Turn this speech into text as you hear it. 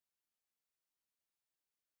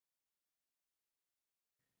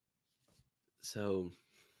So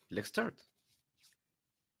let's start.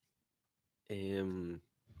 Um,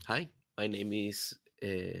 Hi, my name is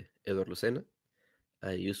Eduard Lucena.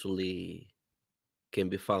 I usually can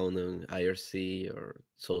be found on IRC or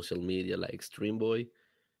social media like Streamboy.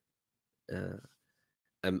 Uh,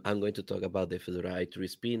 I'm going to talk about the Fedora i3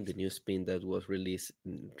 spin, the new spin that was released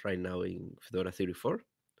right now in Fedora 34.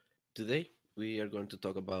 Today, we are going to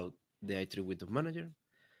talk about the i3 Window Manager.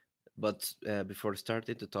 But before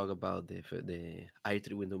starting to talk about the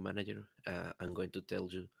i3 Window Manager, I'm going to tell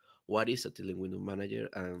you what is a Tiling Window Manager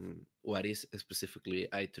and what is specifically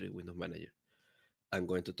i3 Window Manager. I'm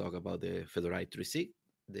going to talk about the Fedora i3C,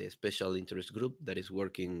 the special interest group that is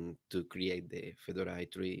working to create the Fedora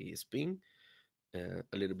i3 spin, a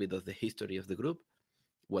little bit of the history of the group,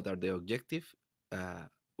 what are the objectives. Uh,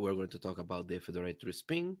 we're going to talk about the Fedora i3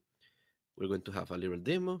 spin. We're going to have a little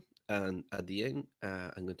demo, and at the end,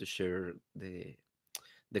 I'm going to share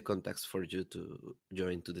the contacts for you to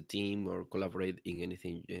join to the team or collaborate in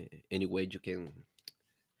anything, any way you can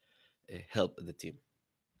help the team.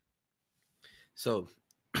 So,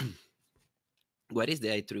 what is the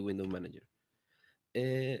i3 Window Manager?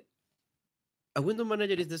 Uh, a window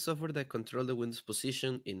manager is the software that controls the Windows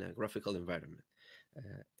position in a graphical environment.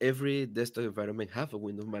 Every desktop environment have a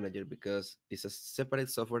window manager because it's a separate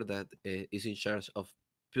software that is in charge of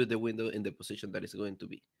put the window in the position that it's going to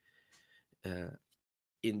be. Uh,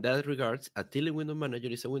 in that regards, a Tilly window manager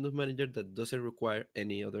is a Windows manager that doesn't require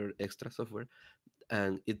any other extra software,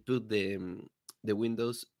 and it put the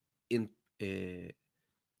windows in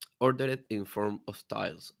ordered in form of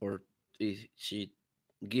tiles, or she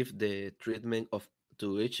give the treatment of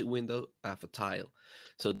to each window of a tile,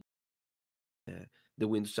 so uh, the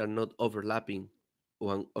windows are not overlapping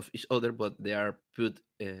one of each other, but they are put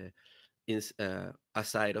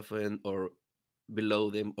aside of them or below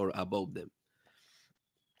them or above them.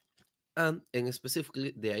 And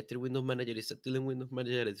specifically, the i3 Window Manager is a Tiling Window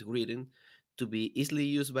Manager that is written to be easily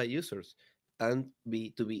used by users and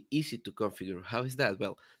to be easy to configure. How is that?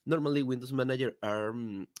 Well, normally Windows Manager are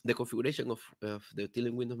the configuration of the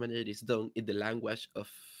Tiling Window Manager is done in the language of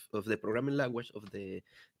the programming language of the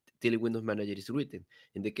Tiling Window Manager is written.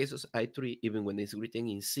 In the case of i3, even when it's written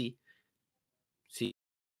in C,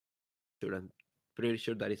 I'm pretty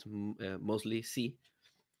sure that is mostly C,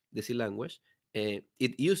 the C language,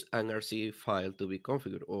 it used an RC file to be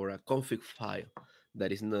configured or a config file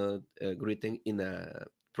that is not written in a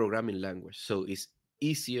programming language. So it's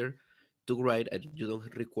easier to write and you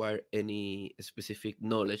don't require any specific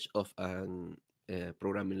knowledge of an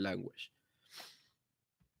programming language.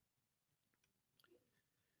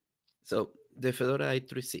 So the Fedora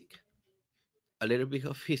i3 SIG, a little bit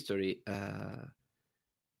of history.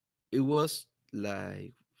 It was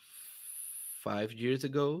like 5 years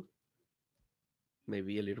ago,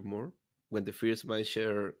 maybe a little more, when the first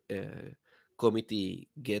Mindshare committee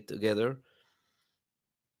get together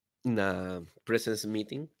in a presence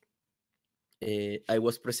meeting. I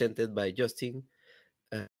was presented by Justin.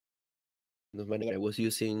 Uh, I was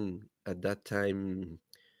using at that time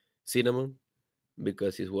Cinnamon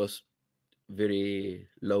because it was very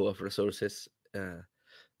low of resources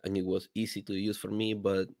and it was easy to use for me.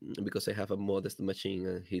 But because I have a modest machine,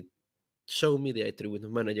 and he showed me the i3 Window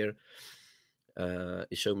Manager,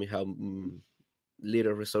 it showed me how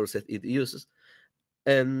little resources it uses,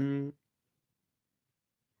 and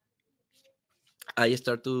I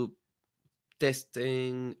start to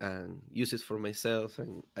testing and use it for myself,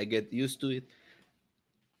 and I get used to it.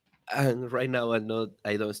 And right now, I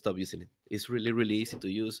don't stop using it. It's really, really easy to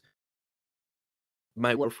use.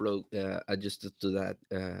 My workflow adjusted to that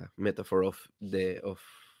metaphor of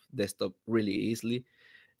desktop really easily.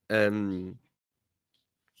 And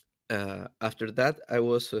after that, I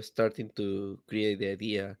was starting to create the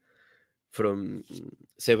idea from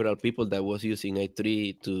several people that was using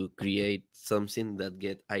i3 to create something that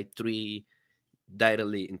get i3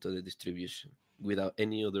 directly into the distribution without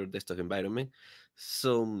any other desktop environment.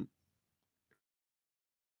 So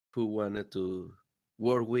who wanted to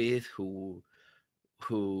work with, who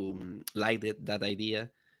liked that idea,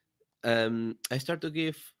 I started to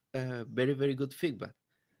give very very good feedback.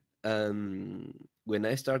 When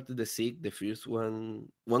I started the SIG, the first one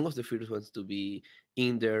of the first ones to be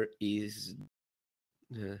in there is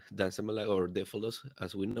Dansamala or Defolos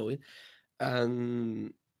as we know it,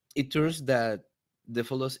 and it turns that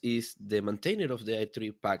Defolos is the maintainer of the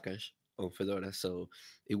i3 package on Fedora, so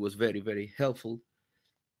it was very very helpful.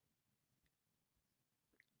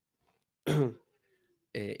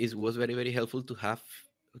 It was very very helpful to have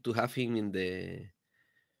him in the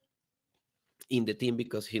team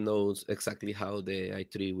because he knows exactly how the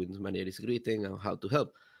i3 Windows Manager is written and how to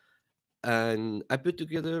help. And I put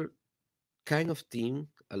together kind of team.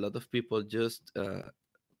 A lot of people just uh,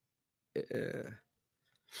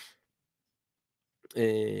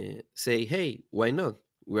 say, "Hey, why not?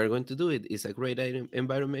 We're going to do it. It's a great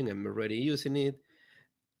environment. I'm already using it."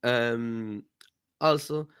 Um,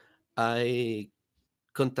 Also, I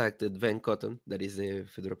contacted Van Cotton, that is the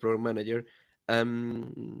Fedora program manager.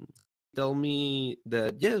 He told me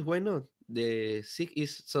that yes, why not? The SIG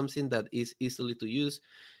is something that is easily to use.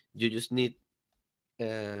 You just need.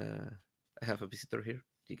 I have a visitor here.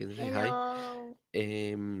 You can say hi. Hello.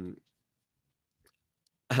 Um,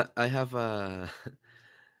 I have a.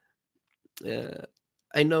 Uh,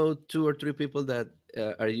 I know two or three people that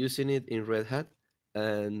are using it in Red Hat,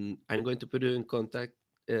 and I'm going to put you in contact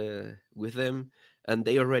with them. And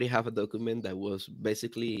they already have a document that was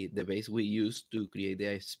basically the base we used to create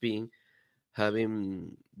the ISP,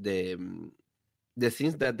 having the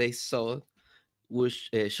things that they saw, which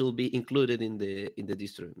should be included in the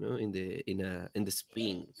distro, no, in the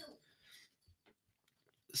spin.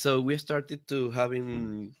 So we started to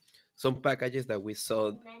having some packages that we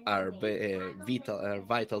saw are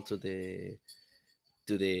vital to the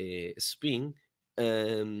spin.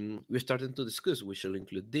 We started to discuss we should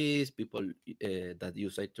include this. People that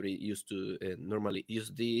use i3 used to normally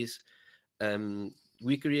use this.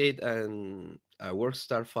 We create a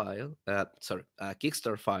workstar file, sorry, a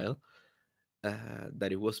Kickstar file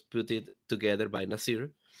that it was put it together by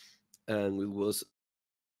Nasir, and we was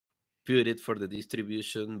put it for the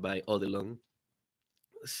distribution by Odilon.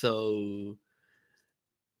 So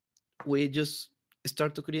we just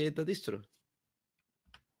start to create a distro.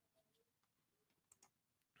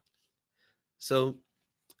 So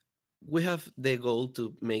we have the goal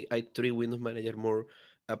to make i3 Windows Manager more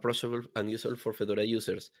approachable and useful for Fedora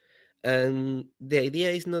users. And the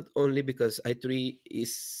idea is not only because i3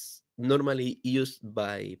 is normally used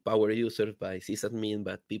by power users, by sysadmin,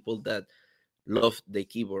 but people that love the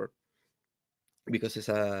keyboard because it's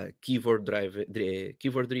a keyboard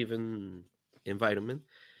driven environment.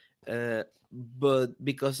 But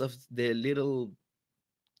because of the little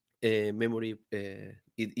memory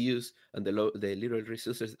it use and the little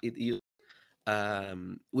resources it use,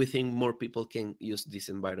 we think more people can use this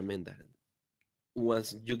environment. That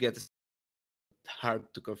once you get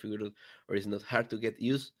hard to configure or it's not hard to get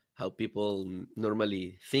used, how people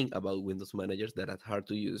normally think about Windows managers that are hard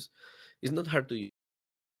to use. It's not hard to use.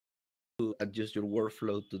 To adjust your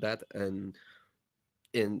workflow to that, and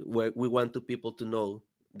we want to people to know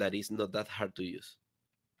that it's not that hard to use.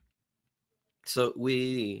 So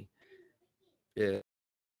we uh,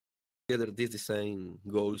 together these design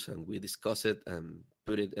goals and we discuss it and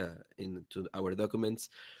put it into our documents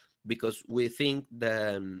because we think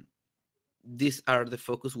that these are the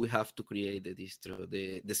focus we have to create the distro,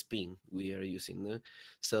 the spin we are using. No?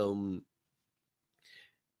 So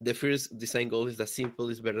the first design goal is that simple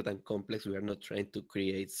is better than complex. We are not trying to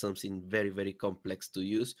create something very, very complex to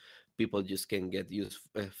use. People just can get used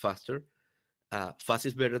faster. Fast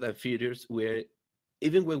is better than furious. Where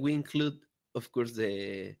even when we include, of course,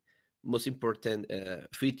 the most important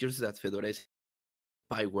features that Fedora is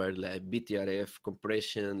spyware, like BTRF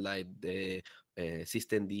compression, like the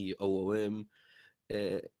systemd OOM.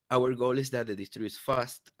 Uh, our goal is that the distro is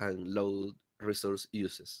fast and low resource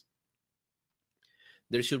uses.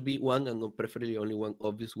 There should be one and preferably only one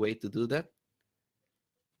obvious way to do that.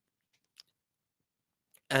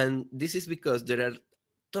 And this is because there are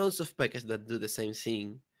tons of packages that do the same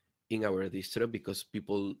thing in our distro because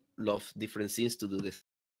people love different things to do this.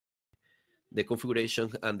 The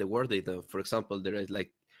configuration and the word data. For example, there is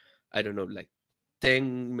like, I don't know, like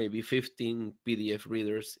 10, maybe 15 PDF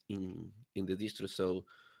readers in the distro. So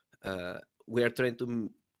we are trying to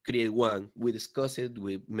create one. We discuss it.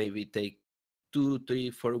 We maybe take 2,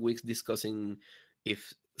 3, 4 weeks discussing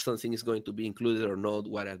if something is going to be included or not.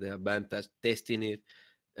 What are the advantages? Testing it.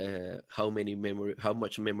 How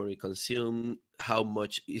much memory consumed, how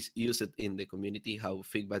much is used in the community, how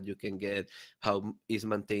feedback you can get, how is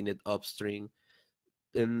maintained upstream,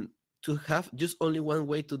 and to have just only one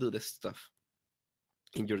way to do the stuff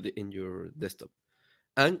in your desktop.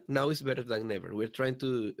 And now it's better than ever. We're trying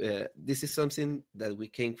to. This is something that we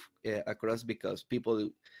came across because people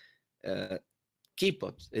uh, keep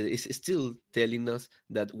up. It's still telling us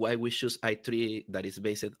that why we choose i3 that is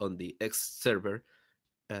based on the X server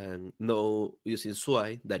and no using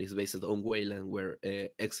SWI that is based on Wayland, where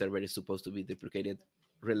X server is supposed to be deprecated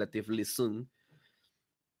relatively soon.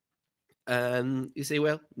 And you say,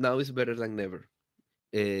 well, now it's better than never.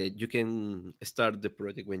 You can start the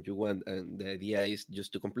project when you want, and the idea is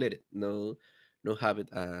just to complete it. No have it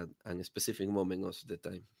at a specific moment of the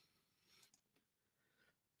time.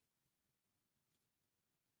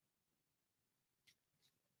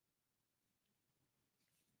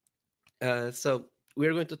 So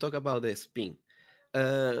we're going to talk about the spin.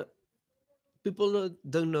 Uh, People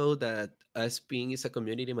don't know that a spin is a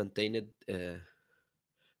community maintained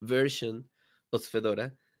version of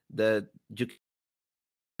Fedora that you can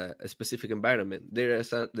a specific environment. There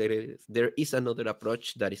is another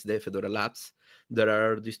approach that is the Fedora Labs. There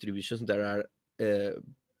are distributions that are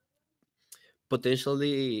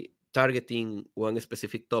potentially targeting one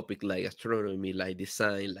specific topic like astronomy, like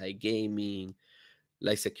design, like gaming,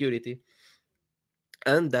 like security,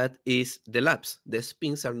 and that is the labs. The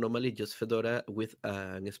spins are normally just Fedora with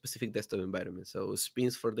a specific desktop environment. So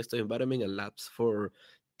spins for desktop environment and labs for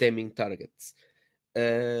teming targets.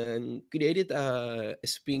 And created a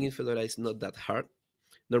spin in Fedora is not that hard.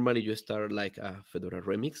 Normally you start like a Fedora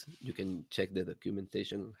remix. You can check the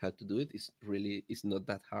documentation how to do it. It's not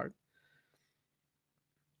that hard.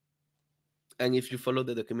 And if you follow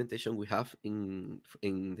the documentation we have in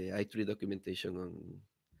the i3 documentation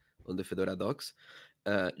on the Fedora docs,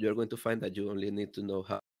 you're going to find that you only need to know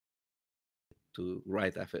how to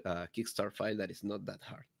write a Kickstart file that is not that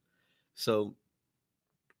hard. So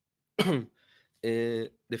the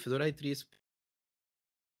Fedora i3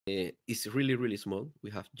 is really really small.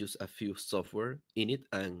 We have just a few software in it,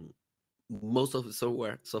 and most of the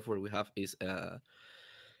software we have is uh,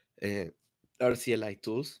 RCLI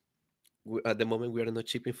tools. At the moment, we are not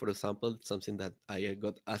shipping, for example, something that I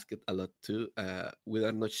got asked a lot too. We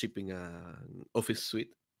are not shipping an Office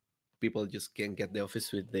suite. People just can get the Office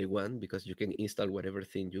suite they want because you can install whatever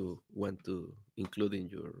thing you want to include in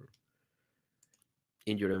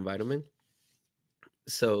your environment.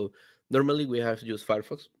 So normally we have used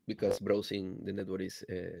Firefox because browsing the network is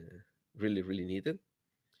really really needed.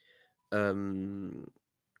 Um,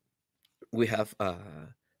 we have a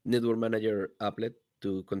network manager applet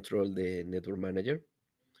to control the network manager,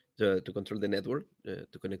 to control the network,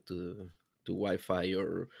 to connect to Wi-Fi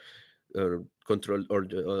or control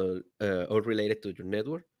or related to your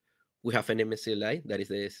network. We have an MSCLI that is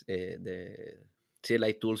the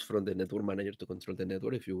CLI tools from the network manager to control the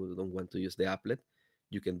network. If you don't want to use the applet,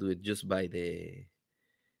 you can do it just uh, by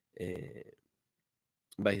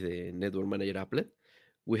the network manager applet.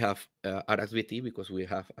 We have RxVT because we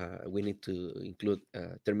need to include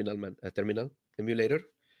a terminal emulator.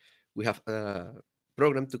 We have a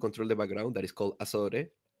program to control the background that is called Azore,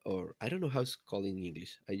 or I don't know how it's called in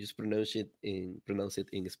English. I just pronounce it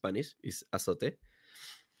in Spanish. It's Azote.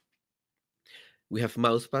 We have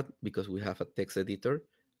Mousepad because we have a text editor.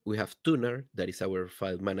 We have Tuner, that is our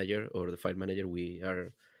file manager or the file manager we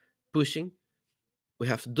are pushing. We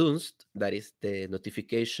have Dunst, that is the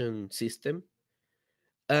notification system,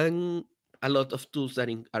 and a lot of tools that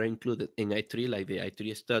are included in i3, like the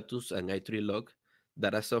i3 status and i3 log,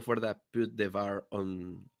 that are software that put the bar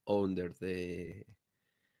on under the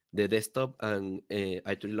desktop, and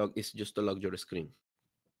i3 log is just to log your screen.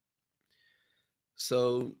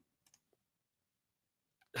 So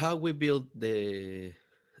how we build the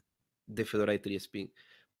Fedora i3 spin?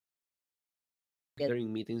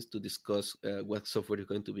 Gathering meetings to discuss what software is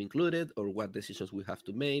going to be included or what decisions we have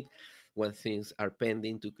to make, what things are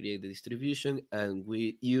pending to create the distribution, and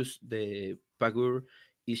we use the Pagure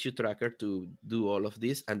issue tracker to do all of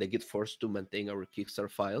this, and the Git force to maintain our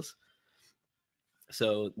Kickstarter files.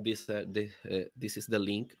 So this is the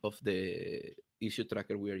link of the issue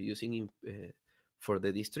tracker we are using for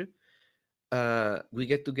the distro. We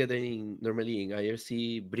get together normally in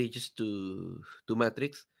IRC bridges to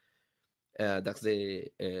Matrix. That's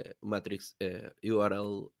the matrix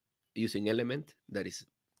URL using element. That is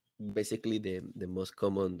basically the most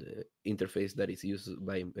common interface that is used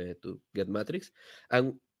by to get matrix.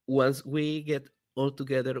 And once we get all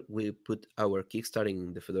together, we put our Kickstarter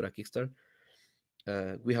in the Fedora Kickstarter.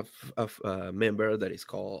 We have a member that is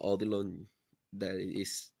called Odilon, that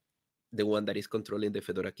is the one that is controlling the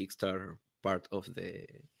Fedora Kickstarter part of the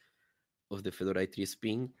Fedora i3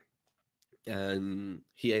 spin, and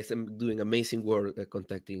he is doing amazing work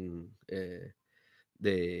contacting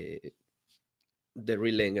the the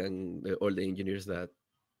relay and all the engineers that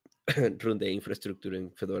run the infrastructure in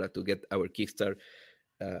Fedora to get our Kickstarter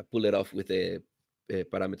pull it off with the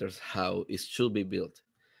parameters how it should be built.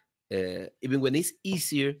 Even when it's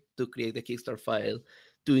easier to create a Kickstarter file,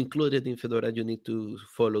 to include it in Fedora, you need to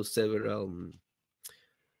follow several.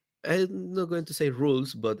 I'm not going to say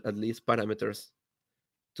rules, but at least parameters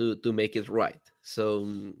to make it right.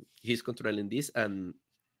 So he's controlling this and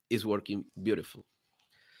it's working beautiful.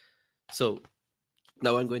 So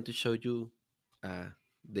now I'm going to show you a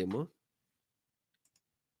demo.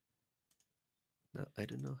 Now I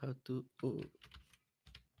don't know how to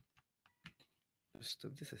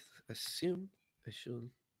stop this. I assume I should.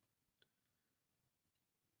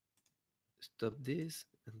 stop this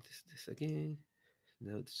and this again.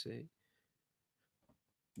 Now to say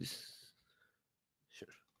this.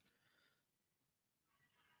 Sure.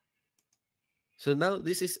 So now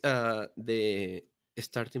this is the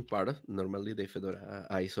starting part of normally the Fedora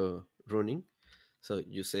ISO running. So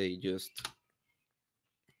you say just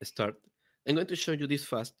start. I'm going to show you this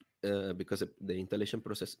fast because the installation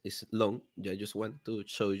process is long. I just want to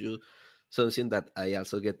show you something that I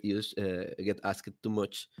also get asked too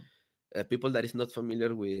much. People that is not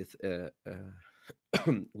familiar with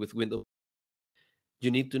Windows,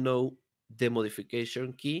 you need to know the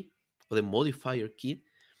modification key or the modifier key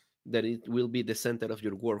that it will be the center of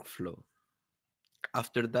your workflow.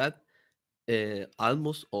 After that,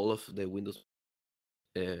 almost all of the Windows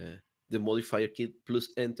use the modifier key plus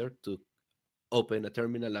enter to open a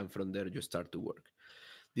terminal, and from there you start to work.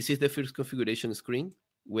 This is the first configuration screen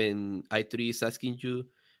when i3 is asking you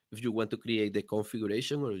if you want to create the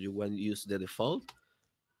configuration or you want to use the default.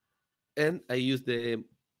 And I use the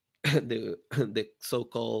the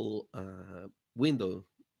so-called window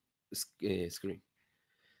screen.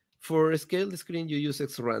 For scale the screen, you use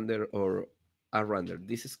xrender or rrender.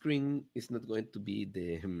 This screen is not going to be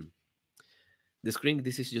the screen.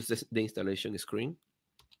 This is just the installation screen.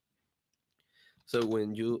 So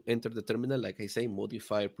when you enter the terminal, like I say,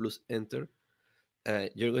 modifier plus enter,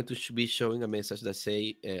 you're going to be showing a message that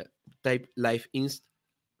say type live inst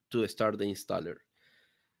to start the installer.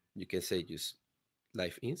 You can say use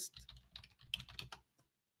live inst,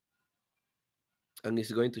 and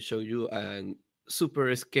it's going to show you a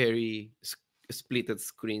super scary splitted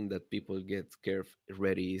screen that people get scared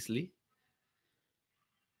very easily.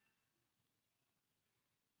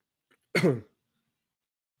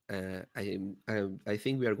 I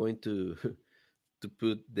think we are going to to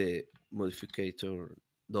put the modificator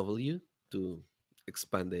W to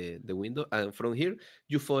expand the window, and from here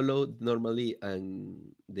you follow normally and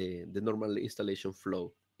the normal installation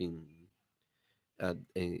flow in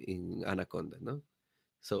Anaconda. No,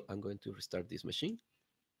 so I'm going to restart this machine.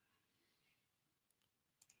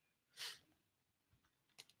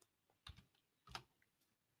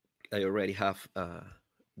 I already have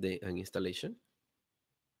the an installation.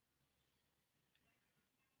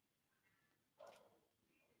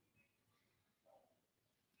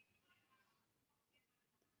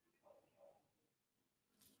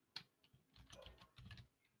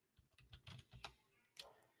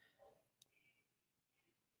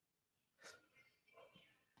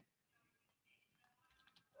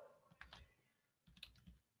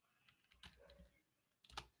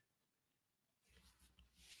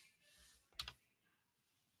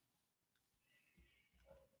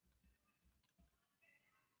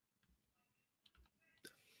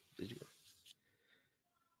 There you go.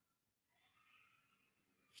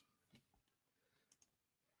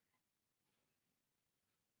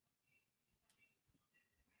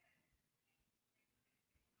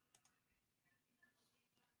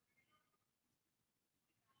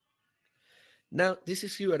 Now this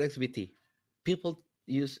is your XBT. People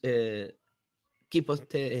use keep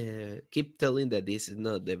telling that this is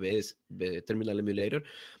not the best terminal emulator,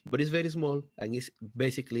 but it's very small and it's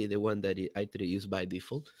basically the one that I use by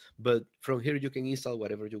default. But from here you can install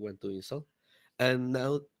whatever you want to install. And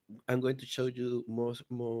now I'm going to show you more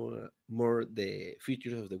the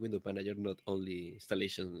features of the Window Manager, not only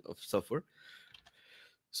installation of software.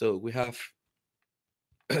 So we have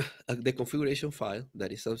the configuration file.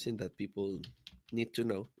 That is something that people need to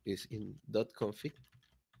know. Is in .config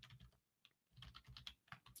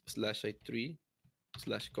 /i3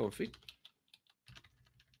 /config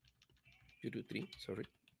u23, sorry.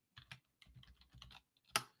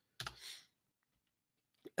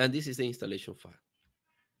 And this is the installation file.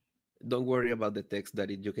 Don't worry about the text that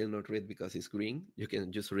you cannot read because it's green. You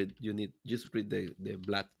can just read, you need just read the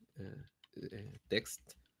black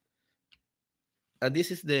text. And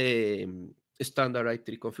this is the standard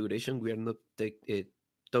i3 configuration. We are not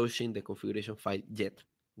touching the configuration file yet.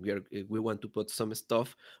 We want to put some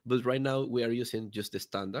stuff, but right now we are using just the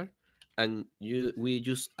standard, and we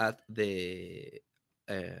just add the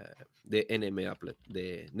NMA applet,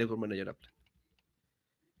 the network manager applet.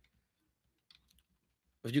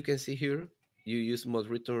 As you can see here, you use mod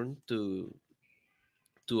return to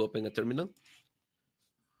open a terminal.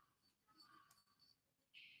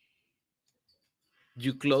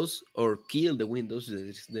 You close or kill the windows.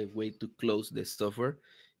 This is the way to close the software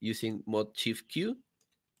using mod shift Q.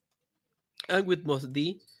 And with mod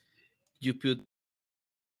D, you put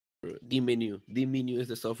D menu. D menu is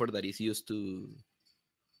the software that is used to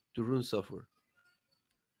run software,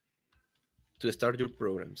 to start your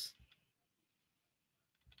programs.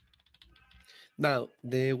 Now,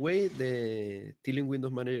 the way the Tiling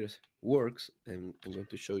Windows Manager works, and I'm going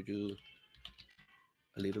to show you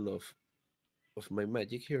a little of my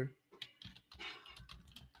magic here,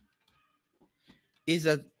 is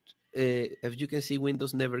that as you can see,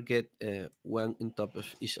 windows never get one on top of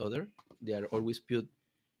each other. They are always put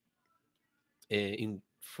in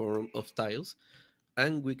form of tiles,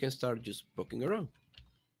 and we can start just poking around.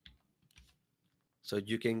 So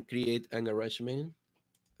you can create an arrangement.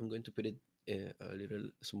 I'm going to put it a little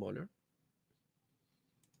smaller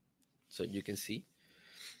so you can see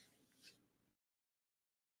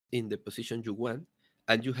in the position you want,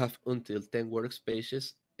 and you have until 10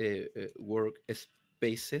 workspaces.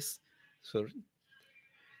 Sorry.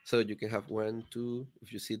 So you can have one, two.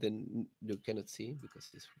 If you see, then you cannot see because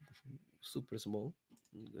it's super small,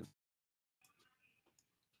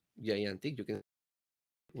 gigantic. You can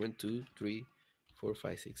one, two, three, four,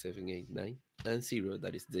 five, six, seven, eight, nine, and zero.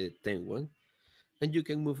 That is the 10 one. And you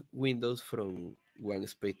can move windows from one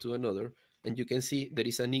space to another. And you can see there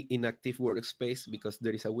is an inactive workspace because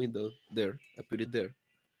there is a window there. I put it there.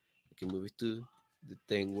 You can move it to the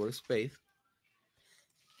 10 workspace.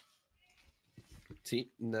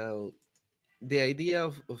 See, now the idea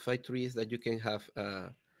of a tree is that you can have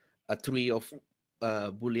a tree of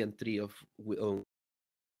Boolean tree of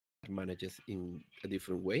manages in a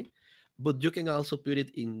different way, but you can also put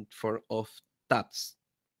it in form of tabs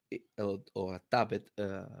or a tabbed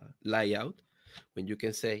layout when you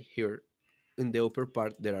can say here in the upper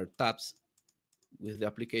part there are tabs with the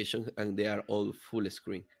application and they are all full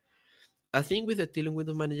screen. I think with the Tiling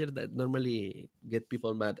Window Manager that normally get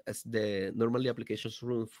people mad as the normally applications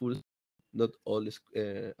run full. Not all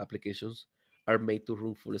applications are made to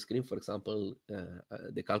run full screen. For example,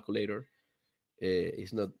 the calculator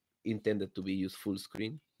is not intended to be used full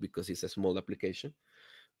screen because it's a small application.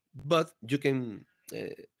 But you can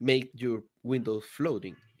make your window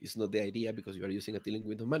floating. It's not the idea because you are using a Tiling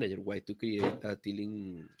Window Manager. Why to create a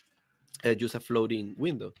Tiling use a floating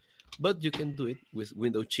window? But you can do it with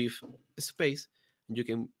Window Shift space. And you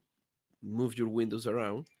can move your windows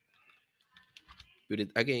around, put it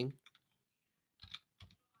again.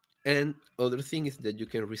 And other thing is that you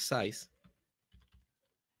can resize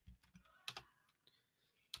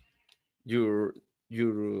your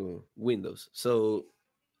windows. So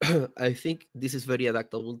I think this is very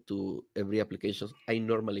adaptable to every application I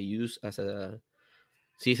normally use as a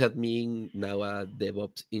sysadmin, now a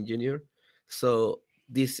DevOps engineer. So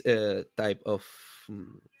this type of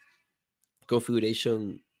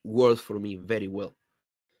configuration works for me very well.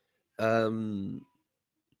 Um,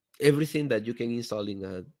 Everything that you can install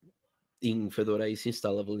in Fedora is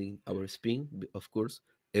installable in our Spring, of course.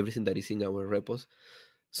 Everything that is in our repos.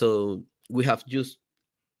 So we have just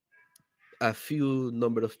a few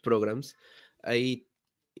number of programs. I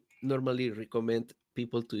normally recommend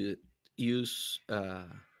people to use to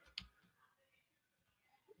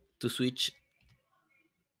switch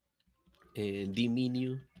the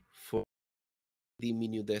menu for the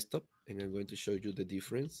menu desktop, and I'm going to show you the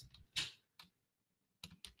difference.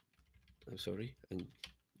 I'm sorry, I'm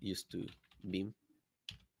used to Beam.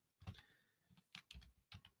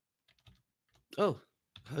 Oh,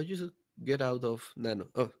 how you get out of Nano?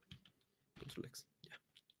 Oh, Control X. Yeah,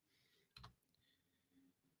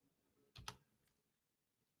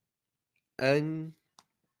 and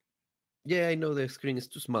yeah, I know the screen is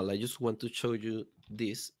too small. I just want to show you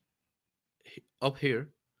this up here.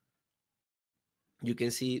 You can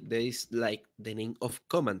see there is like the name of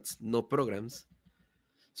commands, no programs.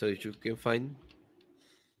 So if you can find,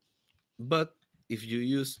 but if you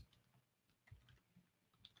use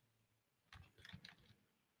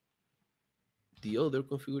the other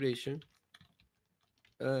configuration,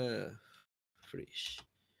 fresh.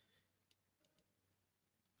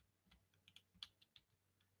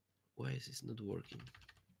 Why is this not working?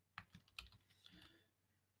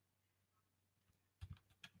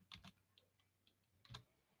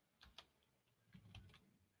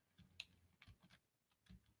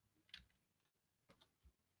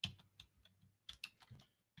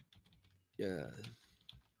 Yeah,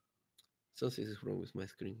 something is wrong with my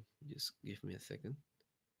screen. Just give me a second.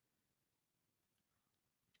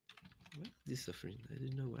 What is this suffering? I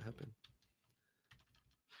didn't know what happened.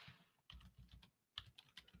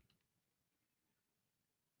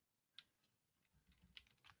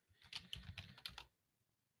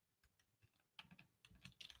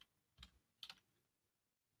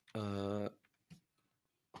 Uh,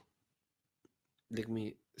 Let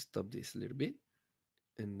me stop this a little bit.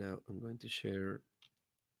 And now I'm going to share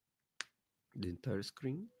the entire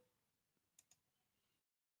screen.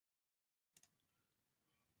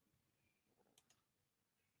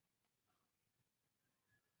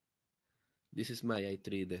 This is my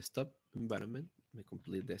i3 desktop environment, my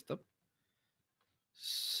complete desktop.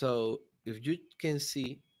 So if you can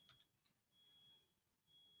see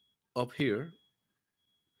up here,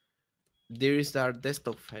 there is our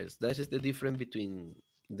desktop files. That is the difference between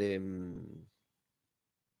the.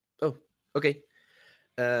 Oh, okay.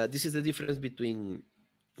 This is the difference between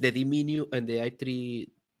the D menu and the i3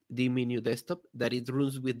 D menu desktop, that it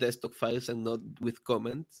runs with desktop files and not with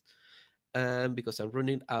commands. And because I'm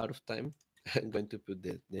running out of time, I'm going to put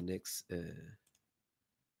the next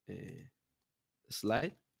uh,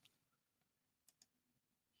 slide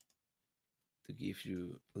to give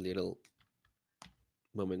you a little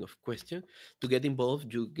moment of question. To get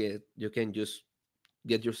involved, you can just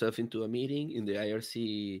get yourself into a meeting in the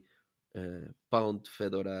IRC pound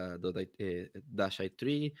Fedora dash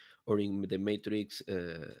i3, or in the matrix.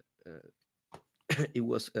 It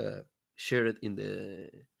was shared in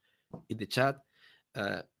the chat.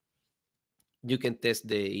 Uh, you can test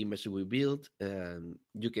the image we built.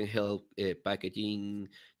 You can help packaging.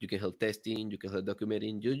 You can help testing. You can help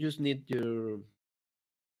documenting. You just need yourself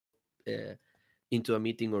into a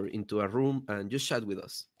meeting or into a room and just chat with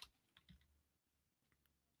us.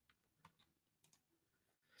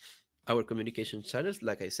 Our communication channels,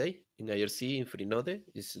 like I say, in IRC, in Freenode,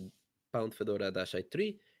 is pound Fedora dash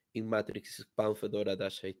i3. In Matrix, is pound Fedora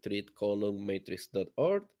dash i3 colon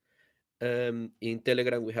matrix.org. In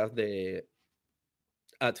Telegram, we have the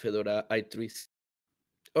at Fedora i3c,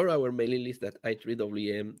 or our mailing list at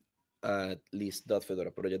i3wm at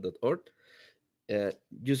list.fedoraproject.org. Uh,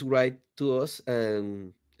 just write to us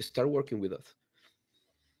and start working with us.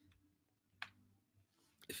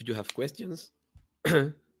 If you have questions,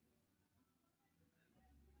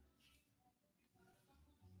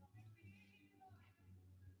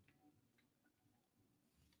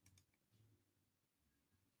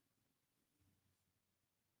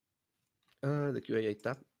 the Q&A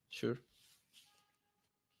tab, sure.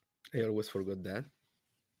 I always forgot that.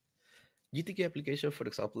 GTK application, for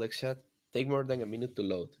example, like chat, take more than a minute to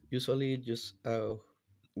load. Usually just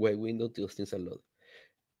wait window till things are loaded.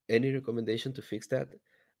 Any recommendation to fix that?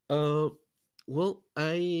 Uh, well,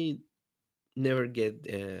 I never get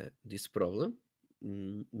this problem.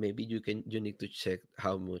 Maybe you need to check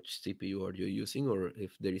how much CPU are you using, or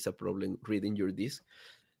if there is a problem reading your disk.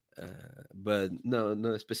 But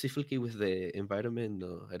no, specifically with the environment,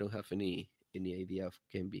 no, I don't have any idea of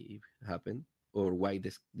can be happen or why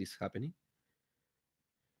this happening.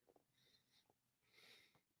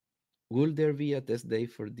 Will there be a test day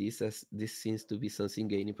for this, as this seems to be something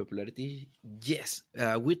gaining popularity? Yes,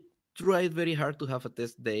 we tried very hard to have a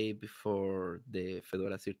test day before the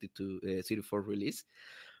Fedora 32, 34 release,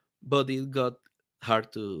 but it got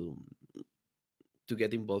hard to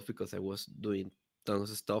get involved because I was doing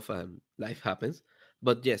tons of stuff and life happens.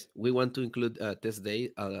 But yes, we want to include a test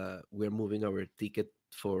day. We're moving our ticket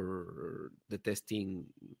for the testing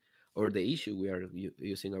or the issue. We are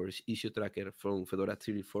using our issue tracker from Fedora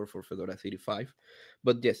 34 for Fedora 35.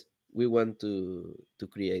 But yes, we want to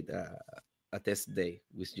create a test day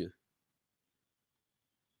with you.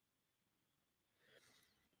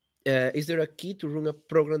 Is there a key to run a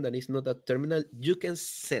program that is not a terminal? You can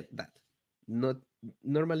set that. Not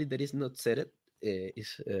normally there is not set it.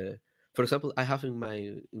 Is For example, I have in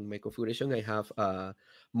my configuration I have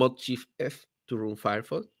mod shift F to run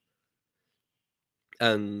Firefox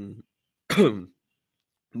and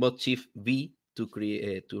mod shift V to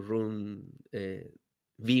create to run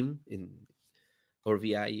Vim in or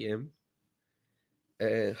VIM.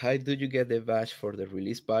 How do you get the badge for the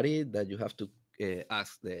release party? That you have to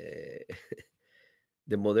ask the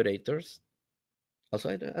moderators.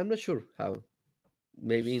 Also, I'm not sure how.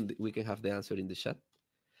 Maybe we can have the answer in the chat.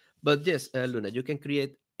 But yes, Luna, you can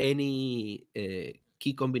create any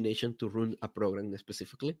key combination to run a program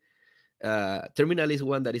specifically. Terminal is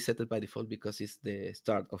one that is set by default because it's the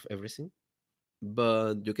start of everything.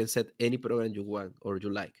 But you can set any program you want or you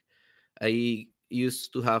like. I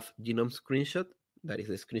used to have Genome Screenshot, that is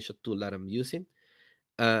the screenshot tool that I'm using.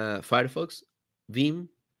 Firefox, Vim,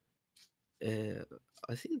 uh,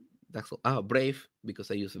 I think that's all. Brave,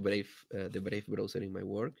 because I use Brave, the Brave browser in my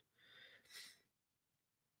work.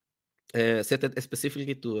 Set it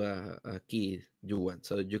specifically to a key you want.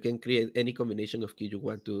 So you can create any combination of key you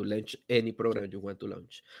want to launch any program you want to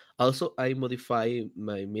launch. Also, I modify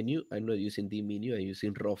my menu. I'm not using the menu. I'm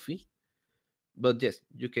using Rofi. But yes,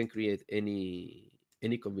 you can create any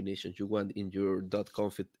combinations you want in your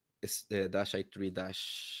 .config dash i3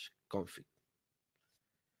 dash config.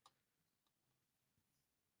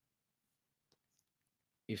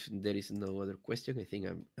 If there is no other question, I think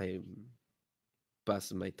I'm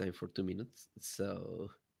past my time for 2 minutes. So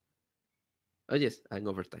Oh yes, I'm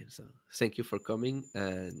over time. So thank you for coming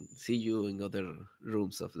and see you in other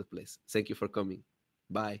rooms of the place. Thank you for coming.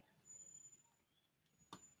 Bye.